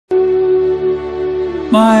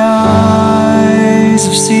My eyes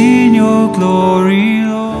have seen your glory,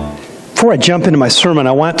 Lord. Before I jump into my sermon,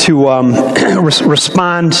 I want to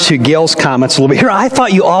respond to Gail's comments a little bit here. I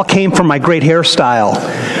thought you all came from my great hairstyle.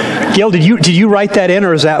 Gail, did you write that in,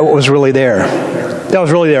 or is that what was really there? That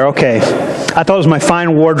was really there, okay. I thought it was my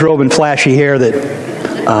fine wardrobe and flashy hair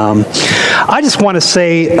that... I just want to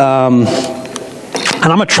say, and I'm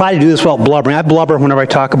going to try to do this without blubbering. I blubber whenever I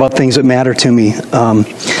talk about things that matter to me.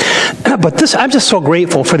 But I'm just so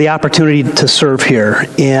grateful for the opportunity to serve here.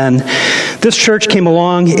 And this church came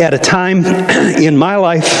along at a time in my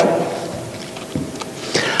life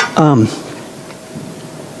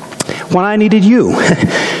when I needed you.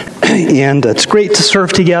 And it's great to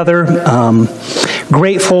serve together.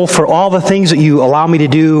 Grateful for all the things that you allow me to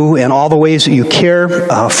do and all the ways that you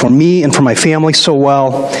care for me and for my family so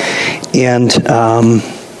well. And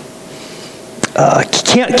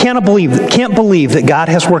can't believe that God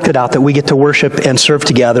has worked it out that we get to worship and serve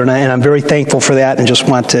together, and I'm very thankful for that, and just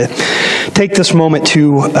want to take this moment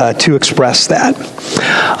to express that.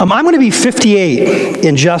 I'm going to be 58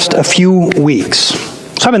 in just a few weeks.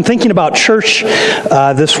 So I've been thinking about church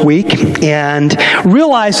this week and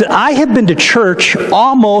realized that I have been to church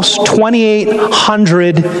almost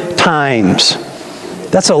 2,800 times.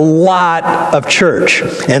 That's a lot of church,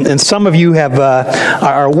 and some of you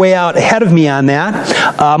are way out ahead of me on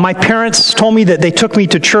that. My parents told me that they took me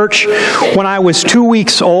to church when I was 2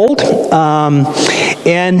 weeks old,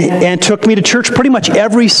 and took me to church pretty much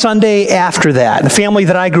every Sunday after that. The family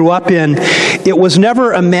that I grew up in, it was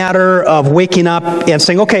never a matter of waking up and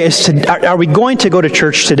saying, okay, are we going to go to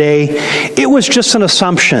church today? It was just an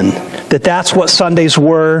assumption that that's what Sundays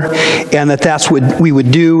were, and that's what we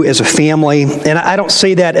would do as a family. And I don't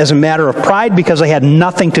say that as a matter of pride, because I had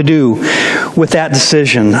nothing to do with that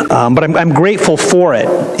decision. But I'm grateful for it,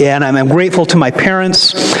 and I'm grateful to my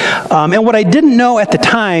parents. And what I didn't know at the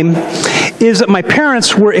time is that my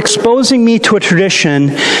parents were exposing me to a tradition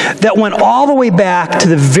that went all the way back to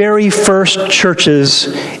the very first churches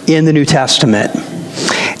in the New Testament.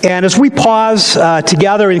 And as we pause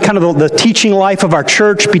together in kind of the teaching life of our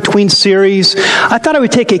church between series, I thought I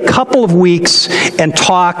would take a couple of weeks and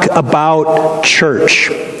talk about church,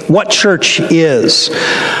 what church is.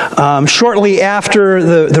 Shortly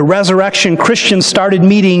after the resurrection, Christians started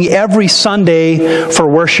meeting every Sunday for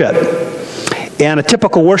worship. And a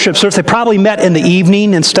typical worship service, they probably met in the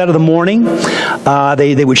evening instead of the morning.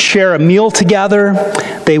 They would share a meal together.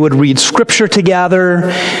 They would read scripture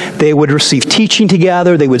together. They would receive teaching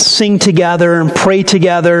together. They would sing together and pray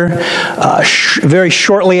together. Very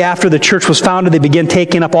shortly after the church was founded, they began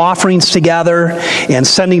taking up offerings together and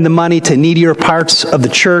sending the money to needier parts of the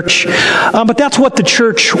church. But that's what the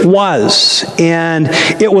church was. And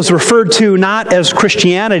it was referred to not as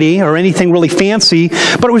Christianity or anything really fancy,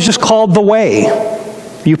 but it was just called the Way.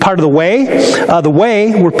 You part of the Way? The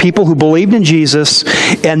Way were people who believed in Jesus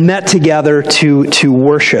and met together to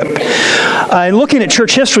worship. And looking at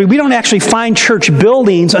church history, we don't actually find church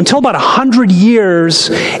buildings until about 100 years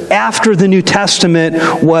after the New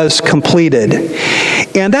Testament was completed.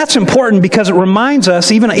 And that's important because it reminds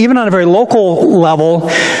us, even on a very local level,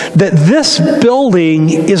 that this building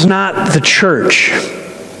is not the church.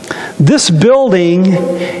 This building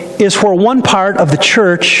is where one part of the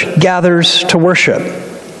church gathers to worship.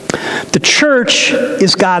 The church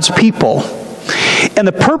is God's people. And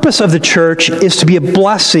the purpose of the church is to be a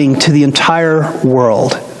blessing to the entire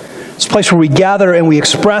world. It's a place where we gather and we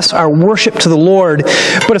express our worship to the Lord,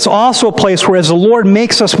 but it's also a place where as the Lord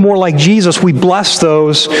makes us more like Jesus, we bless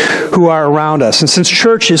those who are around us. And since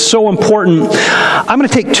church is so important, I'm going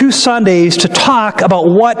to take 2 Sundays to talk about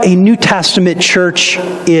what a New Testament church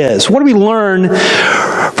is. What do we learn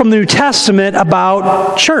from the New Testament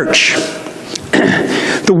about church?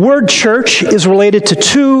 The word church is related to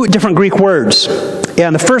 2 different Greek words.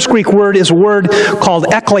 And the first Greek word is a word called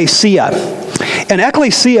ekklesia. And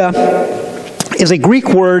ekklesia is a Greek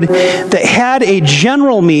word that had a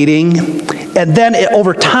general meaning, and then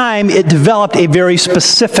over time it developed a very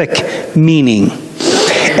specific meaning.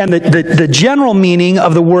 And the general meaning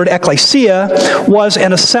of the word ekklesia was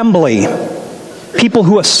an assembly. People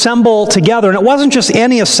who assemble together. And it wasn't just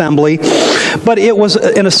any assembly, but it was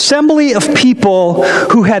an assembly of people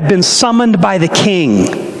who had been summoned by the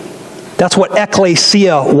king. That's what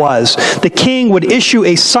ekklesia was. The king would issue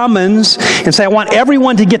a summons and say, I want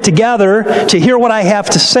everyone to get together to hear what I have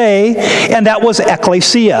to say, and that was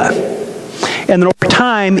ekklesia. And then over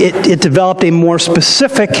time, it developed a more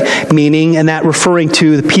specific meaning, and that referring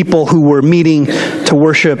to the people who were meeting to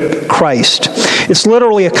worship Christ. It's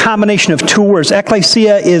literally a combination of 2 words.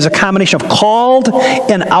 Ekklesia is a combination of called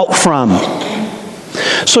and out from.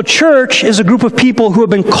 So church is a group of people who have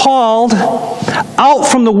been called out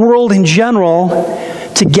from the world in general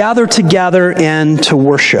to gather together and to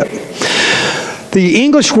worship. The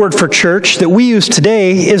English word for church that we use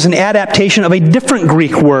today is an adaptation of a different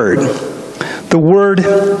Greek word, the word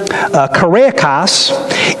kareikos,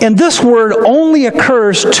 and this word only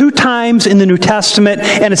occurs 2 times in the New Testament,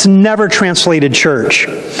 and it's never translated church.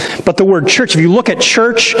 But the word church, if you look at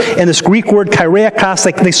church and this Greek word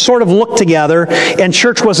kareikos, they sort of look together, and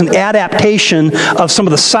church was an adaptation of some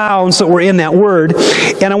of the sounds that were in that word.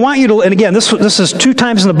 And I want you to, and again, this is 2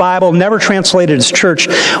 times in the Bible, never translated as church.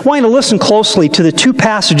 I want you to listen closely to the 2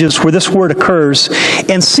 passages where this word occurs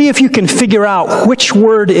and see if you can figure out which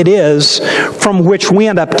word it is from which we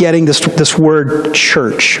end up getting this word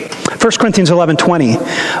church. 1 Corinthians 11:20.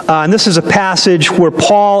 And this is a passage where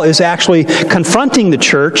Paul is actually confronting the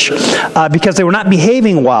church because they were not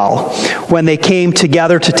behaving well when they came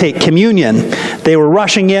together to take communion. They were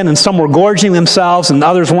rushing in, and some were gorging themselves, and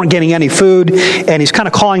others weren't getting any food, and he's kind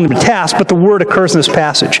of calling them to task, but the word occurs in this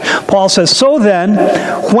passage. Paul says, "So then,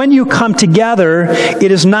 when you come together,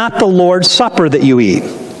 it is not the Lord's Supper that you eat."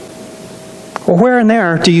 Well, where in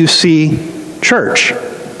there do you see church?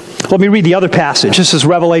 Let me read the other passage. This is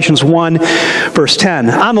Revelations 1, verse 10.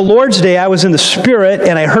 "On the Lord's day I was in the Spirit,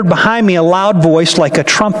 and I heard behind me a loud voice like a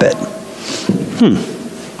trumpet." Do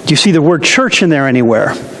you see the word church in there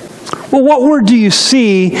anywhere? Well, what word do you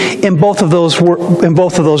see in both of those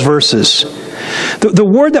verses? The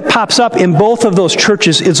word that pops up in both of those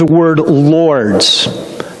churches is the word lords,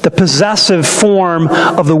 the possessive form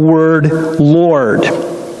of the word Lord.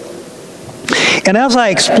 And as I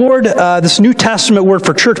explored this New Testament word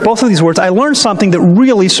for church, both of these words, I learned something that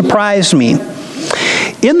really surprised me.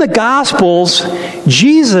 In the Gospels,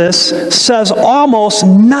 Jesus says almost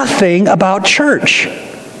nothing about church.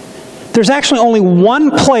 There's actually only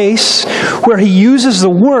one place where he uses the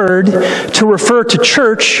word to refer to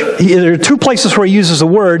church. There are 2 places where he uses the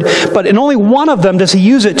word, but in only one of them does he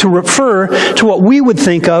use it to refer to what we would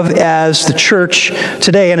think of as the church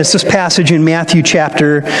today, and it's this passage in Matthew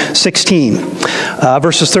chapter 16,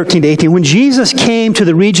 verses 13 to 18. When Jesus came to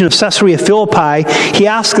the region of Caesarea Philippi, he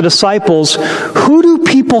asked the disciples, "Who do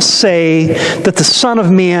people say that the Son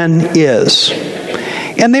of Man is?"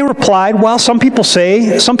 And they replied, "Well, some people say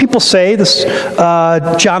this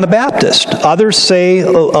John the Baptist. Others say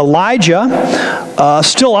Elijah.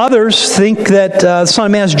 Still others think that the Son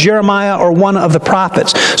of Man is Jeremiah or one of the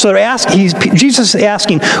prophets." So Jesus is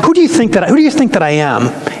asking, "Who do you think that I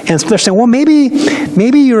am?" And they're saying, "Well,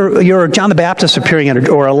 maybe you're John the Baptist appearing,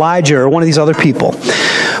 or Elijah, or one of these other people."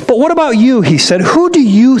 "But what about you?" he said. "Who do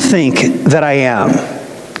you think that I am?"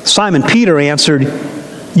 Simon Peter answered,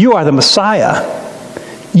 "You are the Messiah.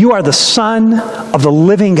 You are the Son of the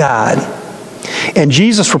living God." And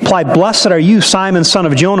Jesus replied, "Blessed are you, Simon, son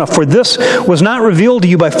of Jonah, for this was not revealed to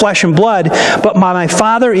you by flesh and blood, but by my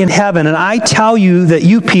Father in heaven. And I tell you that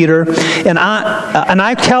you, Peter, and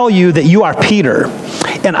I tell you that you are Peter.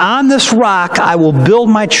 And on this rock I will build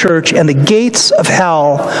my church, and the gates of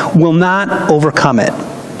hell will not overcome it."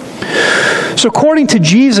 So according to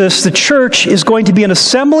Jesus, the church is going to be an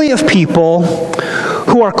assembly of people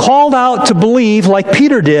who are called out to believe, like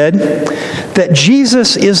Peter did, that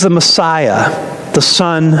Jesus is the Messiah, the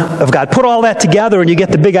Son of God. Put all that together and you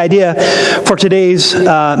get the big idea for today's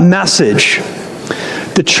message.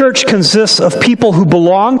 The church consists of people who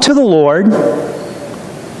belong to the Lord,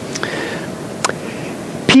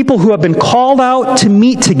 people who have been called out to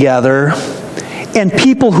meet together, and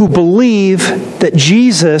people who believe that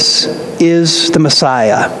Jesus is the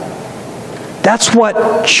Messiah. That's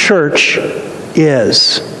what church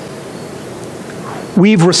is.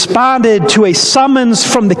 We've responded to a summons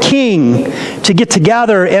from the King to get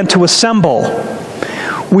together and to assemble.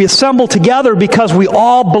 We assemble together because we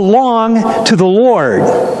all belong to the Lord.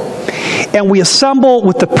 And we assemble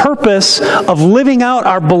with the purpose of living out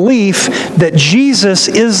our belief that Jesus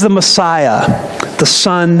is the Messiah, the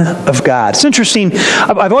Son of God. It's interesting.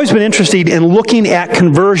 I've always been interested in looking at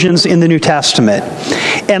conversions in the New Testament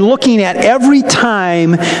and looking at every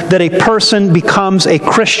time that a person becomes a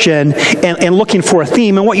Christian and looking for a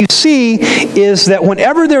theme. And what you see is that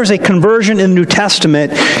whenever there's a conversion in the New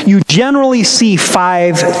Testament, you generally see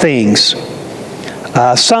 5 things.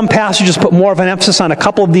 Some passages put more of an emphasis on a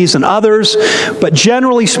couple of these than others, but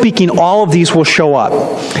generally speaking, all of these will show up.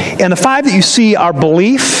 And the 5 that you see are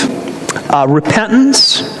belief,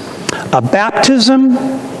 repentance, baptism,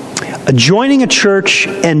 joining a church,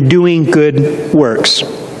 and doing good works.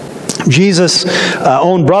 Jesus'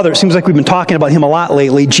 own brother, it seems like we've been talking about him a lot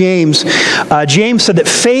lately, James said that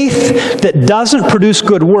faith that doesn't produce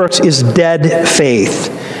good works is dead faith.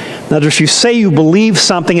 In other words, if you say you believe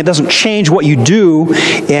something, it doesn't change what you do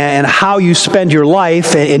and how you spend your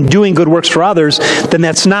life and doing good works for others, then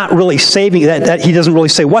that's not really saving. That he doesn't really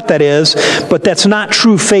say what that is, but that's not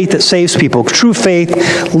true faith that saves people. True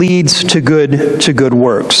faith leads to good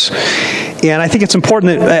works. And I think it's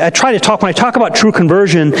important that I try to talk, when I talk about true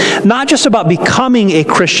conversion, not just about becoming a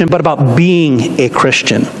Christian, but about being a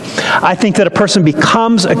Christian. I think that a person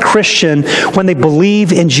becomes a Christian when they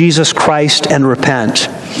believe in Jesus Christ and repent.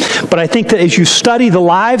 But I think that as you study the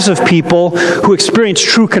lives of people who experience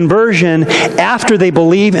true conversion, after they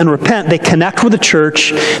believe and repent, they connect with the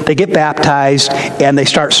church, they get baptized, and they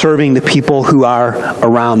start serving the people who are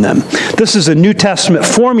around them. This is a New Testament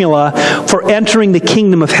formula for entering the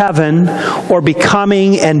kingdom of heaven or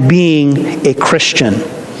becoming and being a Christian.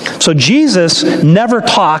 So Jesus never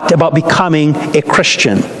talked about becoming a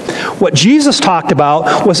Christian. What Jesus talked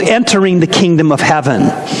about was entering the kingdom of heaven.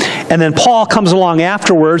 And then Paul comes along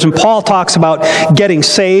afterwards, and Paul talks about getting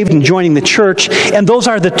saved and joining the church. And those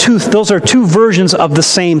are two versions of the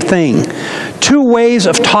same thing. Two ways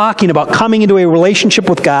of talking about coming into a relationship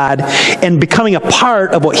with God and becoming a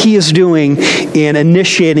part of what He is doing in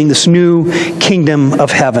initiating this new kingdom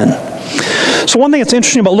of heaven. So one thing that's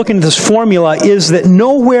interesting about looking at this formula is that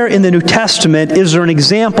nowhere in the New Testament is there an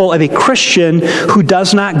example of a Christian who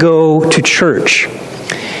does not go to church.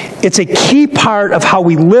 It's a key part of how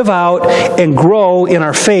we live out and grow in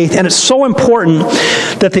our faith, and it's so important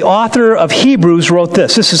that the author of Hebrews wrote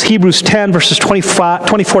this. This is Hebrews 10, verses 24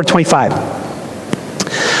 to 25.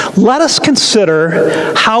 Let us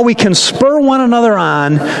consider how we can spur one another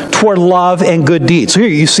on toward love and good deeds. So here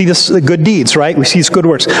you see this, the good deeds, right? We see these good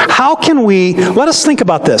works. Let us think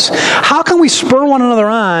about this. How can we spur one another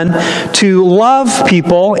on to love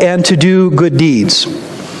people and to do good deeds?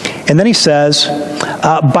 And then he says,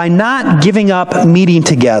 by not giving up meeting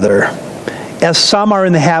together, as some are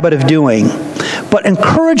in the habit of doing, but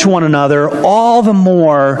encourage one another all the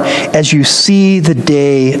more as you see the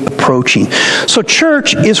day approaching. So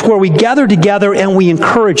church is where we gather together and we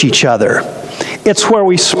encourage each other. It's where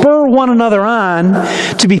we spur one another on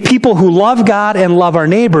to be people who love God and love our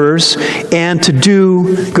neighbors and to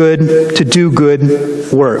do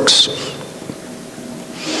good works.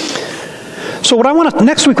 So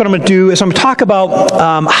next week what I'm going to do is I'm going to talk about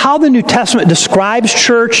how the New Testament describes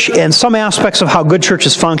church and some aspects of how good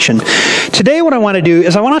churches function. Today what I want to do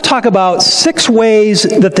is I want to talk about 6 ways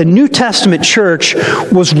that the New Testament church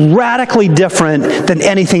was radically different than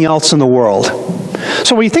anything else in the world.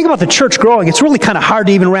 So when you think about the church growing, it's really kind of hard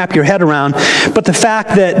to even wrap your head around. But the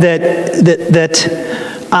fact that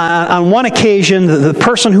on one occasion, the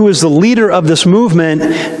person who is the leader of this movement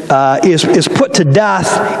is put to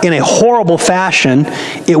death in a horrible fashion.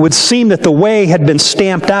 It would seem that the way had been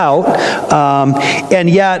stamped out, and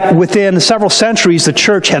yet within several centuries, the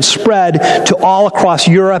church had spread to all across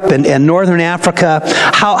Europe and northern Africa.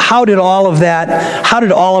 How did all of that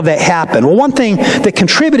happen? Well, one thing that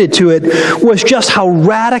contributed to it was just how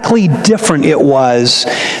radically different it was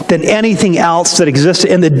than anything else that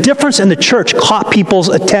existed, and the difference in the church caught people's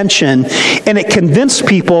attention, and it convinced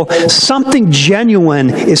people something genuine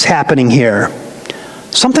is happening here.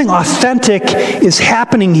 Something authentic is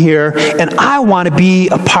happening here, and I want to be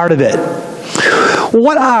a part of it.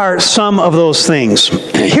 What are some of those things?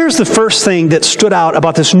 Here's the first thing that stood out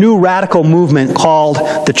about this new radical movement called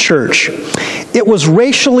the church. It was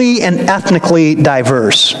racially and ethnically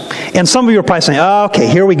diverse. And some of you are probably saying, oh, okay,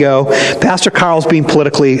 here we go. Pastor Carl's being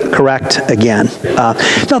politically correct again.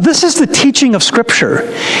 Now, this is the teaching of Scripture.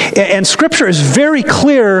 And Scripture is very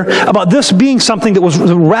clear about this being something that was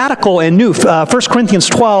radical and new. 1 Corinthians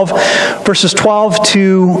 12, verses 12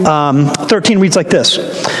 to 13 reads like this.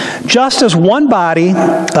 Just as one body,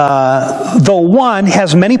 though one,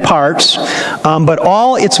 has many parts, but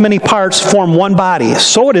all its many parts form one body,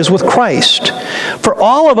 so it is with Christ. For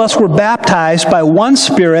all of us were baptized by one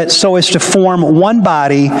Spirit so as to form one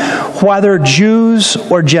body, whether Jews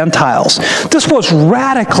or Gentiles. This was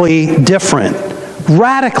radically different,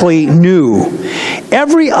 radically new.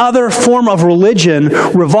 Every other form of religion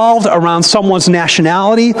revolved around someone's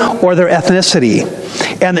nationality or their ethnicity.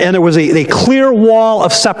 And there was a clear wall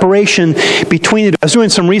of separation between it. I was doing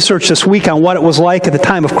some research this week on what it was like at the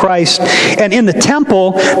time of Christ. And in the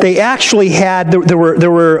temple, they actually had, there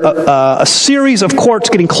were a series of courts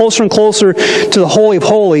getting closer and closer to the Holy of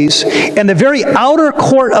Holies. And the very outer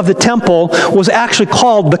court of the temple was actually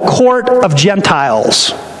called the Court of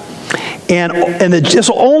Gentiles. And it's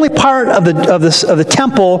the only part of the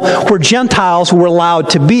temple where Gentiles were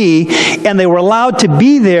allowed to be, and they were allowed to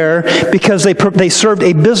be there because they served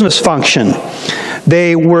a business function.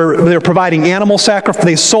 They were providing animal sacrifice.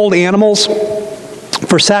 They sold animals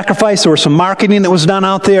for sacrifice. There was some marketing that was done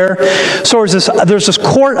out there. So there's this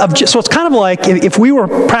court of, so it's kind of like if we were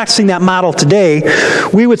practicing that model today,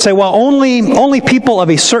 we would say, well, only people of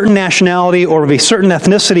a certain nationality or of a certain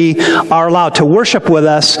ethnicity are allowed to worship with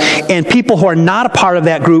us, and people who are not a part of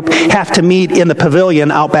that group have to meet in the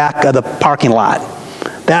pavilion out back of the parking lot.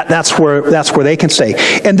 That's where they can stay.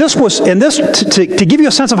 And to give you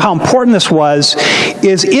a sense of how important this was,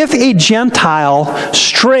 is if a Gentile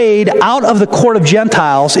strayed out of the court of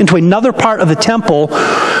Gentiles into another part of the temple,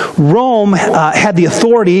 Rome had the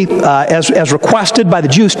authority, as requested by the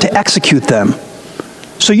Jews, to execute them.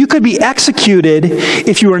 So you could be executed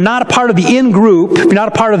if you were not a part of the in group, if you're not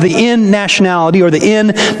a part of the in nationality or the in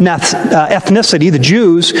ethnicity, the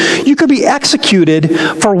Jews, you could be executed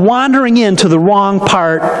for wandering into the wrong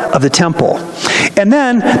part of the temple. And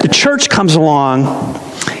then the church comes along,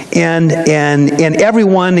 and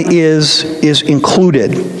everyone is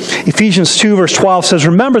included. Ephesians 2 verse 12 says,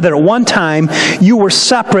 "Remember that at one time you were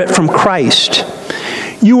separate from Christ.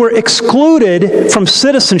 You were excluded from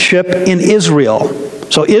citizenship in Israel."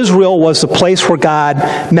 So Israel was the place where God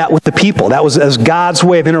met with the people. That was as God's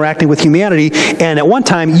way of interacting with humanity. And at one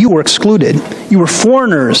time, you were excluded. You were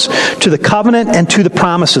foreigners to the covenant and to the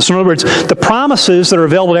promises. So in other words, the promises that are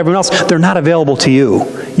available to everyone else, they're not available to you.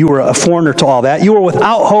 You were a foreigner to all that. You were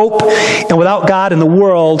without hope and without God in the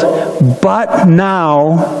world. But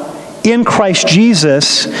now, in Christ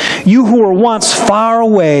Jesus, you who were once far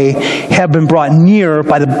away have been brought near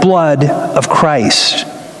by the blood of Christ.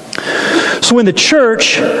 So in the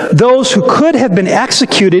church, those who could have been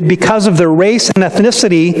executed because of their race and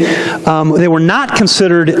ethnicity, they were not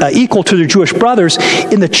considered equal to their Jewish brothers.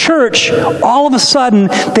 In the church, all of a sudden,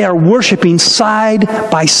 they are worshiping side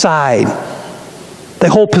by side. They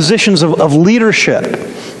hold positions of leadership.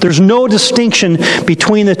 There's no distinction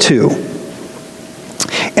between the two.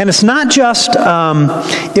 And it's not just,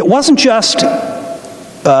 it wasn't just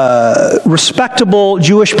respectable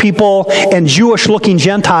Jewish people and Jewish-looking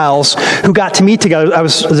Gentiles who got to meet together.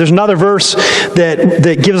 There's another verse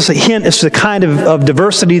that gives us a hint as to the kind of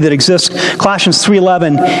diversity that exists. Colossians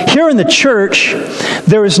 3:11. Here in the church,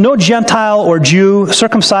 there is no Gentile or Jew,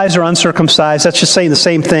 circumcised or uncircumcised. That's just saying the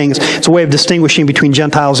same things. It's a way of distinguishing between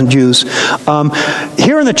Gentiles and Jews.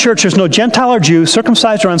 Here in the church, there's no Gentile or Jew,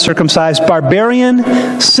 circumcised or uncircumcised, barbarian,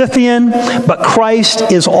 Scythian, but Christ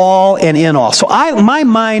is all and in all. So my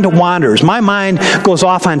mind wanders. My mind goes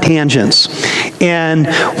off on tangents. And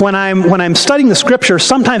when I'm studying the Scripture,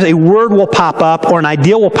 sometimes a word will pop up or an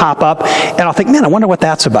idea will pop up, and I'll think, man, I wonder what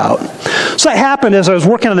that's about. So that happened as I was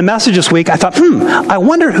working on the message this week. I thought, I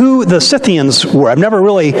wonder who the Scythians were. I've never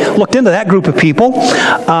really looked into that group of people.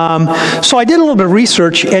 So I did a little bit of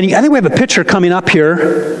research, and I think we have a picture coming up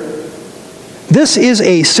here. This is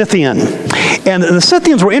a Scythian. And the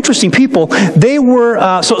Scythians were interesting people. They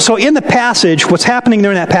were, so in the passage, what's happening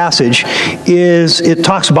there in that passage is it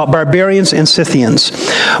talks about barbarians and Scythians.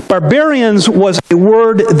 Barbarians was a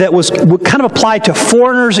word that was kind of applied to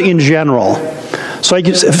foreigners in general. So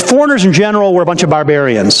foreigners in general were a bunch of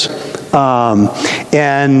barbarians. And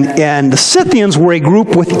the Scythians were a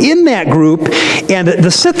group within that group, and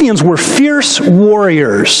the Scythians were fierce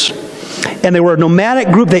warriors. And they were a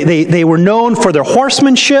nomadic group. They were known for their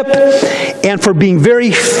horsemanship and for being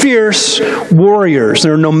very fierce warriors.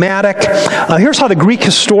 They're nomadic. Here's how the Greek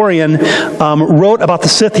historian wrote about the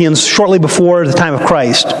Scythians shortly before the time of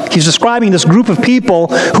Christ. He's describing this group of people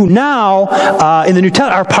who now, in the New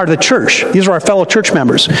Testament, are part of the church. These are our fellow church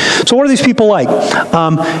members. So what are these people like?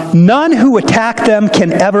 None who attack them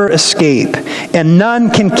can ever escape, and none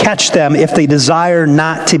can catch them if they desire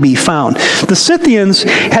not to be found. The Scythians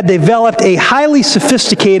had developed a highly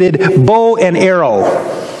sophisticated bow and arrow.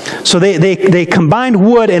 So they combined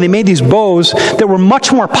wood and they made these bows that were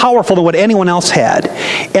much more powerful than what anyone else had.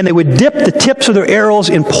 And they would dip the tips of their arrows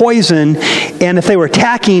in poison, and if they were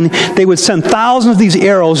attacking, they would send thousands of these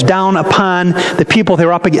arrows down upon the people they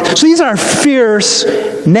were up against. So these are fierce,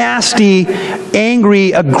 nasty,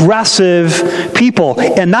 angry, aggressive people.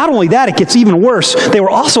 And not only that, it gets even worse. They were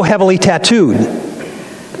also heavily tattooed.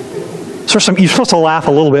 So you're supposed to laugh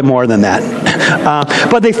a little bit more than that.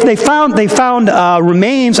 But they found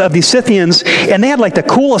remains of these Scythians, and they had like the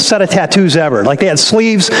coolest set of tattoos ever. Like they had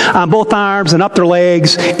sleeves on both arms and up their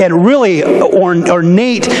legs, and really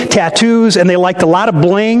ornate tattoos, and they liked a lot of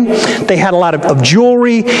bling. They had a lot of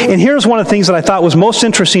jewelry. And here's one of the things that I thought was most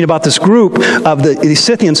interesting about this group of these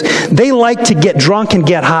Scythians. They liked to get drunk and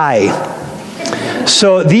get high.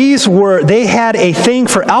 So they had a thing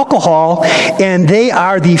for alcohol, and they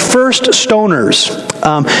are the first stoners.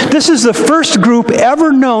 This is the first group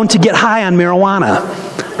ever known to get high on marijuana.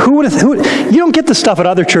 You don't get this stuff at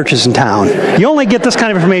other churches in town. You only get this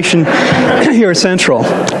kind of information here at Central.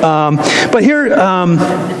 But here's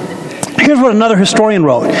what another historian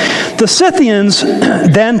wrote. The Scythians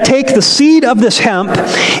then take the seed of this hemp,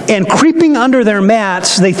 and creeping under their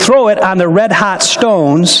mats, they throw it on the red-hot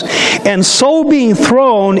stones, and so being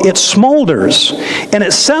thrown, it smolders, and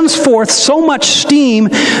it sends forth so much steam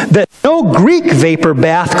that no Greek vapor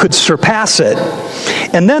bath could surpass it.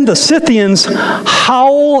 And then the Scythians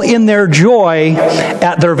howl in their joy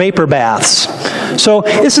at their vapor baths. So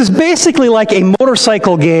this is basically like a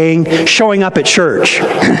motorcycle gang showing up at church.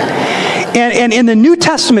 And in the New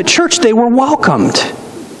Testament church, they were welcomed.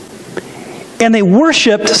 And they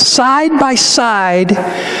worshiped side by side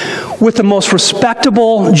with the most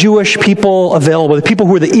respectable Jewish people available, the people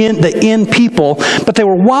who were the in people, but they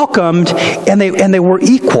were welcomed and they were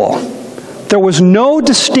equal. There was no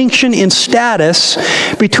distinction in status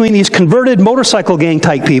between these converted motorcycle gang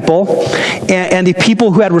type people and the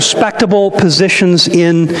people who had respectable positions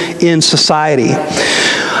in society.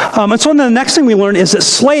 And so then the next thing we learn is that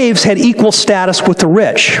slaves had equal status with the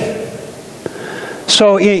rich.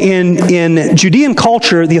 So in Judean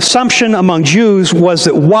culture, the assumption among Jews was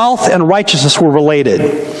that wealth and righteousness were related.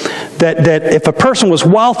 That if a person was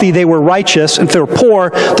wealthy, they were righteous. And if they were poor,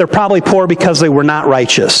 they're probably poor because they were not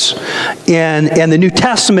righteous. And the New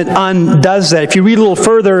Testament undoes that. If you read a little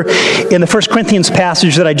further in the 1 Corinthians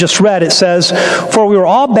passage that I just read, it says, "For we were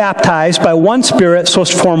all baptized by one Spirit so as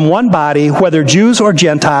to form one body, whether Jews or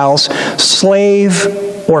Gentiles, slave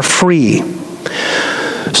or free."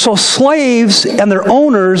 So slaves and their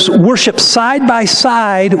owners worship side by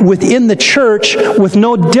side within the church with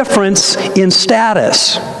no difference in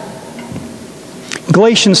status.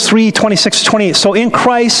 Galatians 3:26-28. So in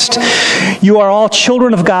Christ, you are all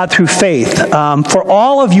children of God through faith. For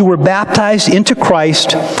all of you were baptized into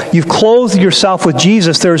Christ. You've clothed yourself with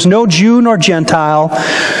Jesus. There is no Jew nor Gentile.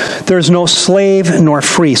 There is no slave nor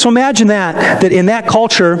free. So imagine that in that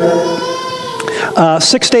culture,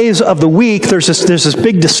 6 days of the week, there's this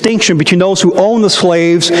big distinction between those who own the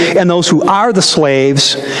slaves and those who are the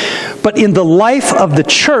slaves. But in the life of the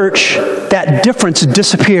church, that difference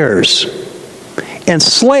disappears. And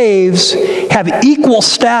slaves have equal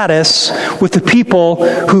status with the people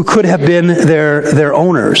who could have been their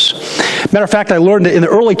owners. Matter of fact, I learned that in the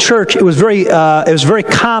early church, it was very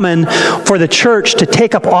common for the church to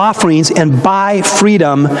take up offerings and buy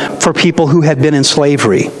freedom for people who had been in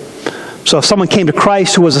slavery. So if someone came to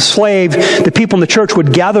Christ who was a slave, the people in the church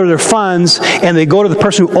would gather their funds and they'd go to the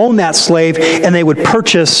person who owned that slave and they would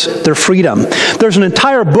purchase their freedom. There's an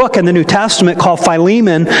entire book in the New Testament called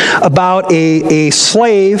Philemon about a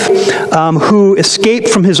slave who escaped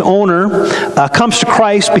from his owner, comes to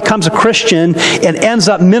Christ, becomes a Christian, and ends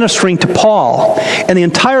up ministering to Paul. And the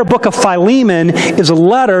entire book of Philemon is a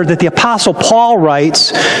letter that the Apostle Paul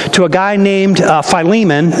writes to a guy named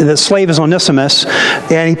Philemon. The slave is Onesimus.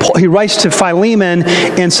 And he writes to Philemon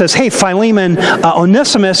and says, "Hey, Philemon,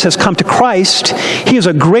 Onesimus has come to Christ. He is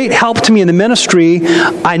a great help to me in the ministry.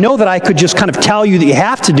 I know that I could just kind of tell you that you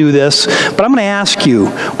have to do this, but I'm going to ask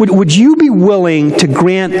you, would you be willing to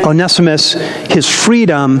grant Onesimus his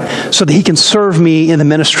freedom so that he can serve me in the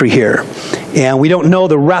ministry here?" And we don't know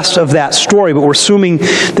the rest of that story, but we're assuming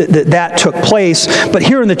that took place. But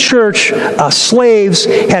here in the church, slaves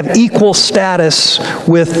have equal status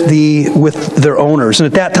with their owners. And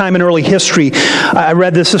at that time in early history, I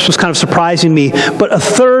read this was kind of surprising me, but a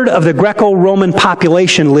third of the Greco-Roman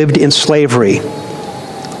population lived in slavery.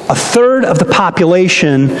 A third of the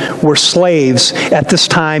population were slaves at this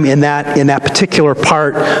time in that particular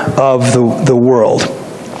part of the world.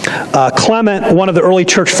 Clement, one of the early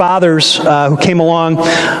church fathers who came along,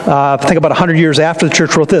 I think about 100 years after the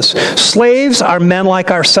church, wrote this: "Slaves are men like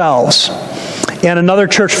ourselves." And another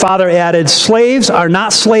church father added, "Slaves are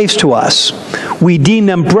not slaves to us. We deem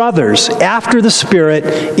them brothers after the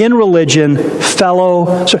Spirit, in religion,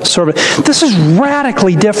 fellow servants." This is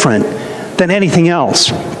radically different than anything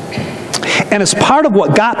else. And it's part of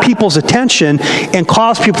what got people's attention and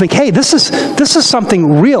caused people to think, hey, this is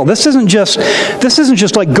something real. This isn't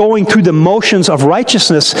just like going through the motions of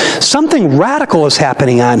righteousness. Something radical is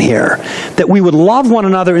happening on here. That we would love one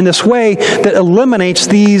another in this way that eliminates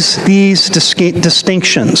these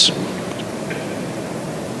distinctions.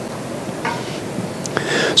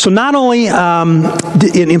 So not only,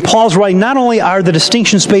 in Paul's writing, not only are the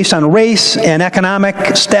distinctions based on race and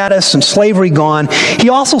economic status and slavery gone, he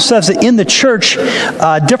also says that in the church,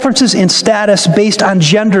 differences in status based on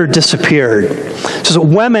gender disappeared. So that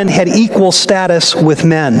women had equal status with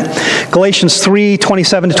men. Galatians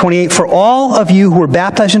 3:27-28, for all of you who were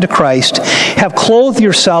baptized into Christ have clothed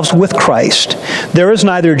yourselves with Christ. There is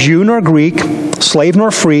neither Jew nor Greek, slave nor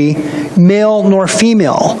free, male nor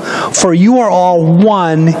female, for you are all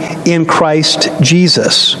one in Christ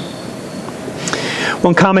Jesus.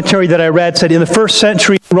 One commentary that I read said, in the first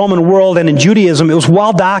century Roman world and in Judaism, it was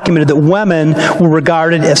well documented that women were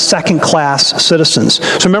regarded as second-class citizens.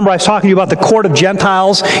 So remember I was talking to you about the court of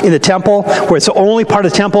Gentiles in the temple, where it's the only part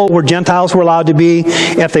of the temple where Gentiles were allowed to be.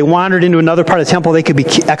 And if they wandered into another part of the temple, they could be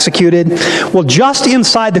executed. Well, just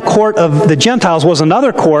inside the court of the Gentiles was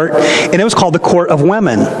another court, and it was called the court of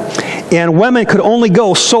women. And women could only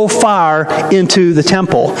go so far into the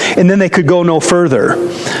temple, and then they could go no further.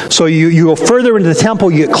 So you go further into the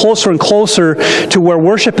temple, you get closer and closer to where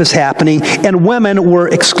worship is happening, and women were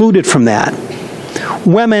excluded from that.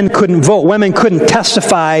 Women couldn't vote. Women couldn't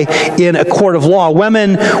testify in a court of law.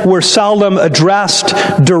 Women were seldom addressed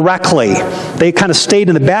directly. They kind of stayed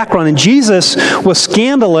in the background. And Jesus was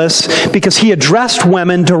scandalous because he addressed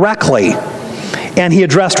women directly. And he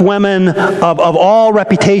addressed women of all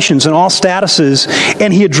reputations and all statuses,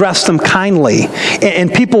 and he addressed them kindly.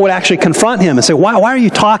 And people would actually confront him and say, why are you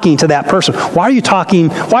talking to that person? Why are you taking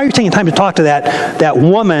time to talk to that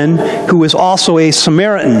woman who is also a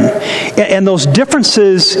Samaritan? And those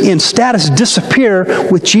differences in status disappear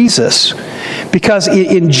with Jesus. Because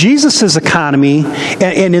in Jesus' economy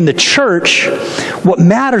and in the church, what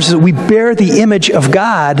matters is that we bear the image of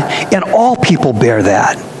God, and all people bear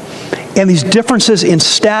that. And these differences in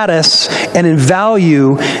status and in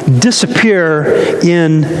value disappear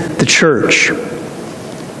in the church.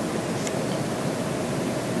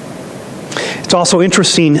 It's also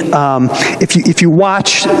interesting, if you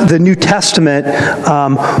watch the New Testament,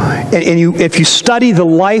 if you study the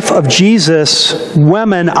life of Jesus,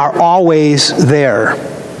 women are always there.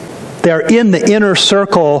 They're in the inner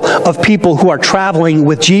circle of people who are traveling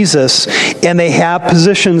with Jesus, and they have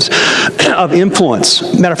positions of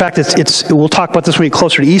influence. Matter of fact, we'll talk about this when we get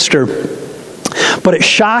closer to Easter. But it's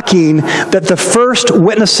shocking that the first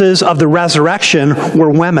witnesses of the resurrection were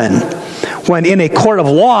women. When in a court of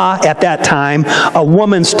law at that time, a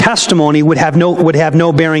woman's testimony would have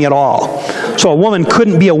no bearing at all. So a woman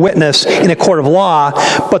couldn't be a witness in a court of law,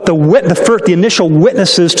 but the initial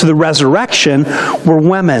witnesses to the resurrection were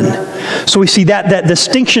women. So we see that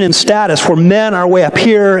distinction in status, where men are way up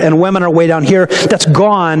here and women are way down here, that's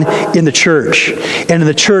gone in the church. And in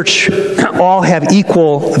the church, all have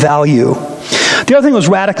equal value. The other thing that was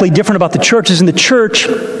radically different about the church is in the church,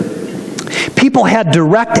 people had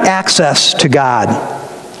direct access to God.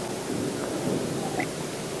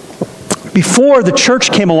 Before the church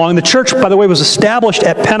came along, the church, by the way, was established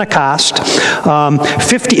at Pentecost.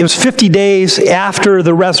 It was 50 days after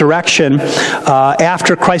the resurrection,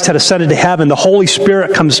 after Christ had ascended to heaven. The Holy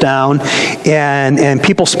Spirit comes down, and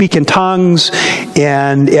people speak in tongues,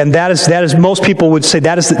 and that is most people would say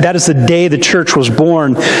that is the day the church was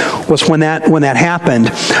born, was when that happened.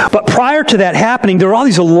 But prior to that happening, there were all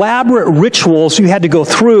these elaborate rituals you had to go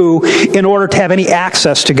through in order to have any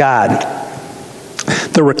access to God.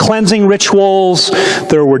 There were cleansing rituals,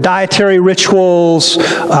 there were dietary rituals,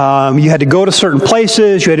 you had to go to certain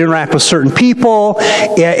places, you had to interact with certain people,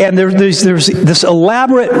 and there's this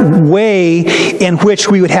elaborate way in which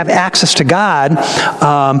we would have access to God,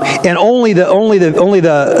 and only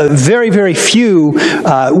the very, very few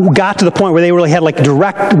got to the point where they really had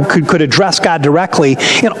could address God directly,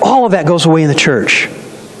 and all of that goes away in the church.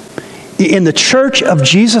 In the church of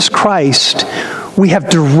Jesus Christ, we have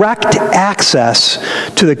direct access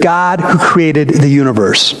to the God who created the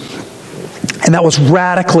universe. And that was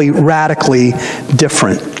radically, radically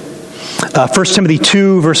different. 1 Timothy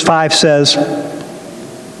 2, verse 5 says,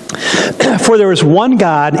 "For there is one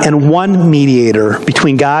God and one mediator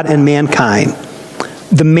between God and mankind,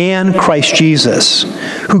 the man Christ Jesus,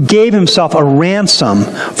 who gave himself a ransom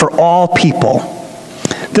for all people.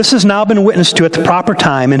 This has now been witnessed to at the proper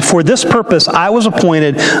time, and for this purpose I was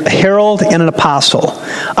appointed a herald and an apostle.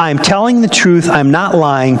 I am telling the truth, I am not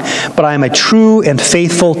lying, but I am a true and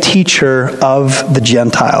faithful teacher of the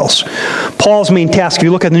Gentiles." Paul's main task, if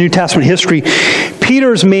you look at the New Testament history,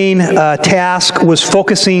 Peter's main task was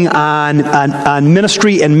focusing on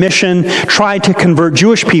ministry and mission, trying to convert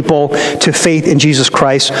Jewish people to faith in Jesus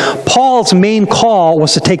Christ. Paul's main call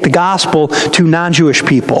was to take the gospel to non-Jewish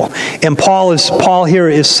people. And Paul here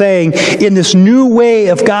is saying, in this new way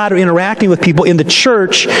of God interacting with people in the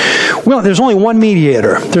church, well, there's only one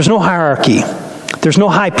mediator. There's no hierarchy. There's no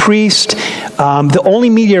high priest. The only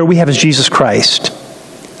mediator we have is Jesus Christ.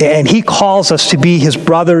 And he calls us to be his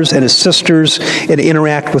brothers and his sisters and to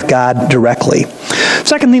interact with God directly.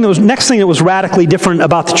 Next thing that was radically different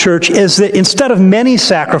about the church is that instead of many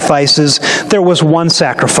sacrifices, there was one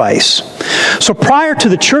sacrifice. So prior to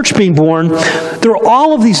the church being born, there were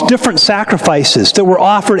all of these different sacrifices that were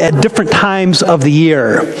offered at different times of the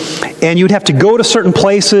year. And you'd have to go to certain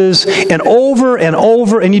places and over,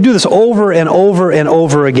 and you do this over and over and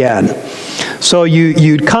over again. So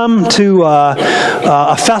you'd come to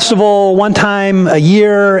a festival one time a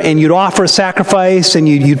year, and you'd offer a sacrifice, and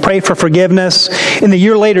you'd pray for forgiveness. And a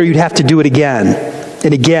year later, you'd have to do it again,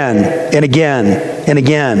 and again, and again, and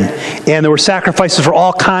again. And there were sacrifices for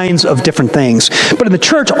all kinds of different things. But in the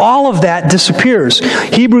church, all of that disappears.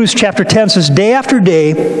 Hebrews chapter 10 says, day after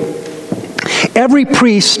day, every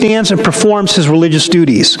priest stands and performs his religious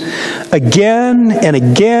duties. Again and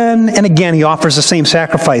again and again he offers the same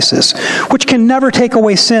sacrifices, which can never take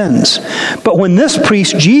away sins. But when this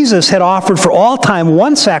priest, Jesus, had offered for all time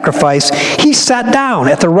one sacrifice, he sat down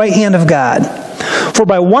at the right hand of God. For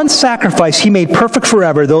by one sacrifice he made perfect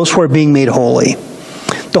forever those who are being made holy.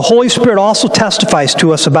 The Holy Spirit also testifies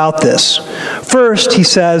to us about this. First, he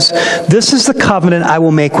says, this is the covenant I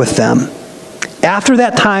will make with them. After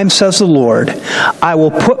that time, says the Lord, I will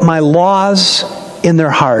put my laws in their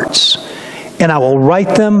hearts, and I will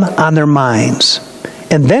write them on their minds.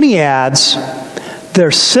 And then he adds, their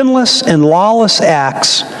sinless and lawless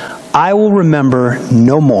acts I will remember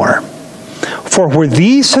no more. For where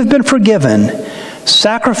these have been forgiven,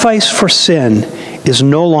 sacrifice for sin is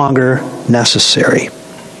no longer necessary.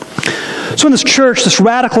 So in this church, this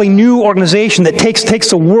radically new organization that takes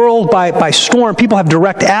the world by storm, people have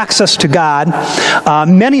direct access to God.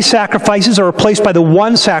 Many sacrifices are replaced by the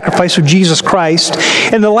one sacrifice of Jesus Christ.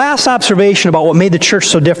 And the last observation about what made the church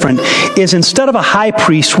so different is instead of a high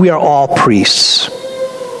priest, we are all priests.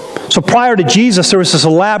 So prior to Jesus, there was this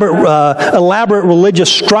elaborate religious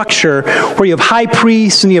structure where you have high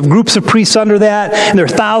priests and you have groups of priests under that, and there are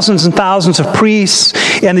thousands and thousands of priests,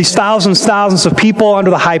 and these thousands of people under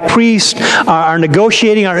the high priest are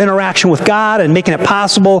negotiating our interaction with God and making it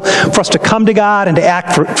possible for us to come to God and to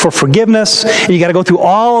act for forgiveness. And you got to go through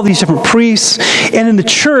all of these different priests. And in the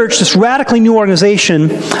church, this radically new organization,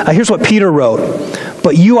 here's what Peter wrote.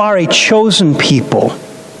 But you are a chosen people.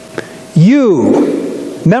 You,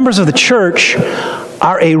 members of the church,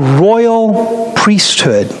 are a royal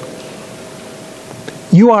priesthood.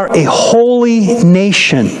 You are a holy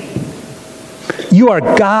nation. You are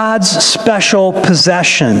God's special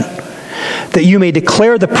possession, that you may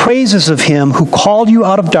declare the praises of him who called you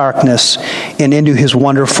out of darkness and into his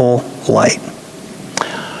wonderful light.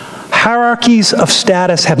 Hierarchies of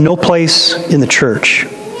status have no place in the church.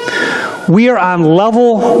 We are on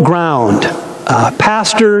level ground.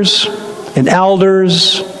 Pastors and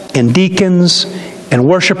elders and deacons and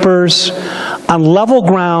worshipers on level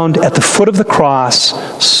ground at the foot of the cross,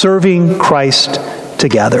 serving Christ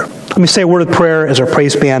together. Let me say a word of prayer as our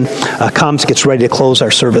praise band comes, gets ready to close our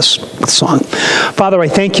service with song. Father, I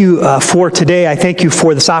thank you for today. I thank you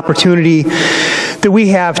for this opportunity that we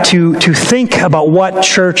have to think about what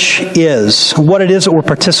church is, what it is that we're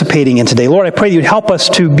participating in today. Lord, I pray that you'd help us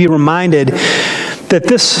to be reminded that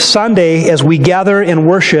this Sunday, as we gather and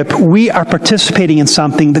worship, we are participating in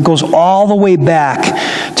something that goes all the way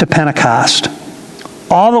back to Pentecost.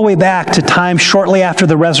 All the way back to time shortly after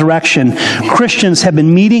the resurrection, Christians have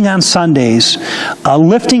been meeting on Sundays,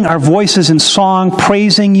 lifting our voices in song,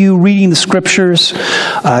 praising you, reading the scriptures,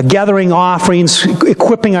 gathering offerings,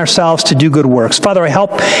 equipping ourselves to do good works. Father,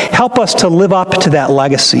 help us to live up to that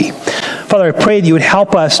legacy. Father, I pray that you would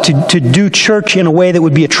help us to do church in a way that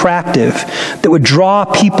would be attractive, that would draw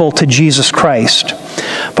people to Jesus Christ.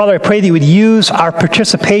 Father, I pray that you would use our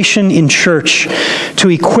participation in church to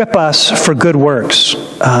equip us for good works.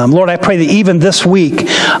 Lord, I pray that even this week,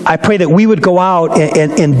 I pray that we would go out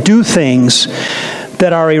and do things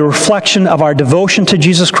that are a reflection of our devotion to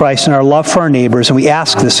Jesus Christ and our love for our neighbors. And we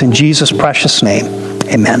ask this in Jesus' precious name.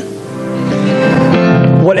 Amen.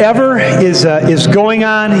 Whatever is going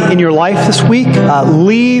on in your life this week,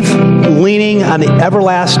 leave leaning on the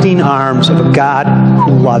everlasting arms of a God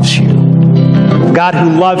who loves you. God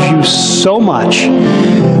who loves you so much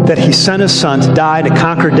that he sent his son to die, to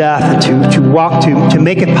conquer death, and to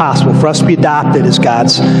make it possible for us to be adopted as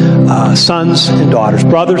God's sons and daughters,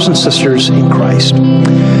 brothers and sisters in Christ.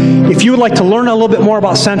 If you would like to learn a little bit more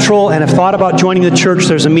about Central and have thought about joining the church,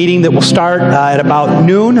 there's a meeting that will start at about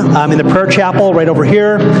noon in the prayer chapel right over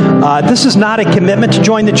here. This is not a commitment to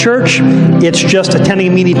join the church. It's just attending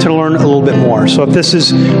a meeting to learn a little bit more. So if this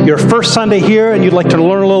is your first Sunday here and you'd like to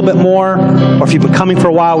learn a little bit more, or if you've been coming for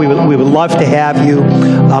a while, we would love to have you.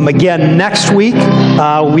 Again, next week,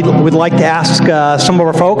 we'd like to ask some of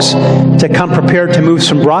our folks to come prepared to move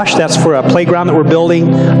some brush. That's for a playground that we're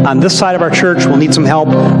building on this side of our church. We'll need some help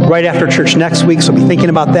right after church next week, so be thinking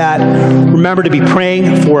about that. Remember to be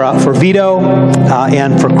praying for Vito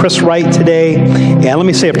and for Chris Wright today. And let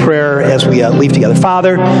me say a prayer as we leave together.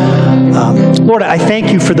 Father, Lord, I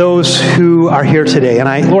thank you for those who are here today.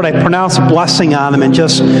 And Lord, I pronounce a blessing on them. And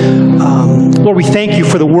just, Lord, we thank you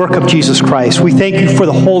for the work of Jesus Christ. We thank you for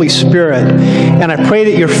the Holy Spirit. And I pray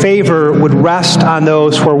that your favor would rest on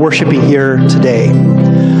those who are worshiping here today.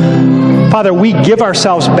 Father, we give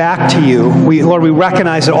ourselves back to you. Lord, we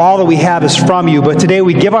recognize that all that we have is from you, but today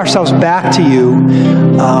we give ourselves back to you,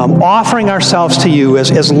 offering ourselves to you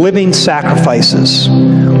as living sacrifices.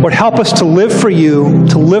 Lord, help us to live for you,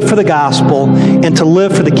 to live for the gospel, and to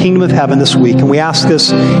live for the kingdom of heaven this week. And we ask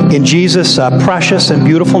this in Jesus' precious and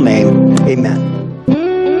beautiful name. Amen.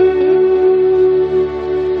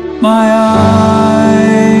 My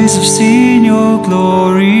eyes have seen your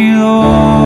glory, Lord.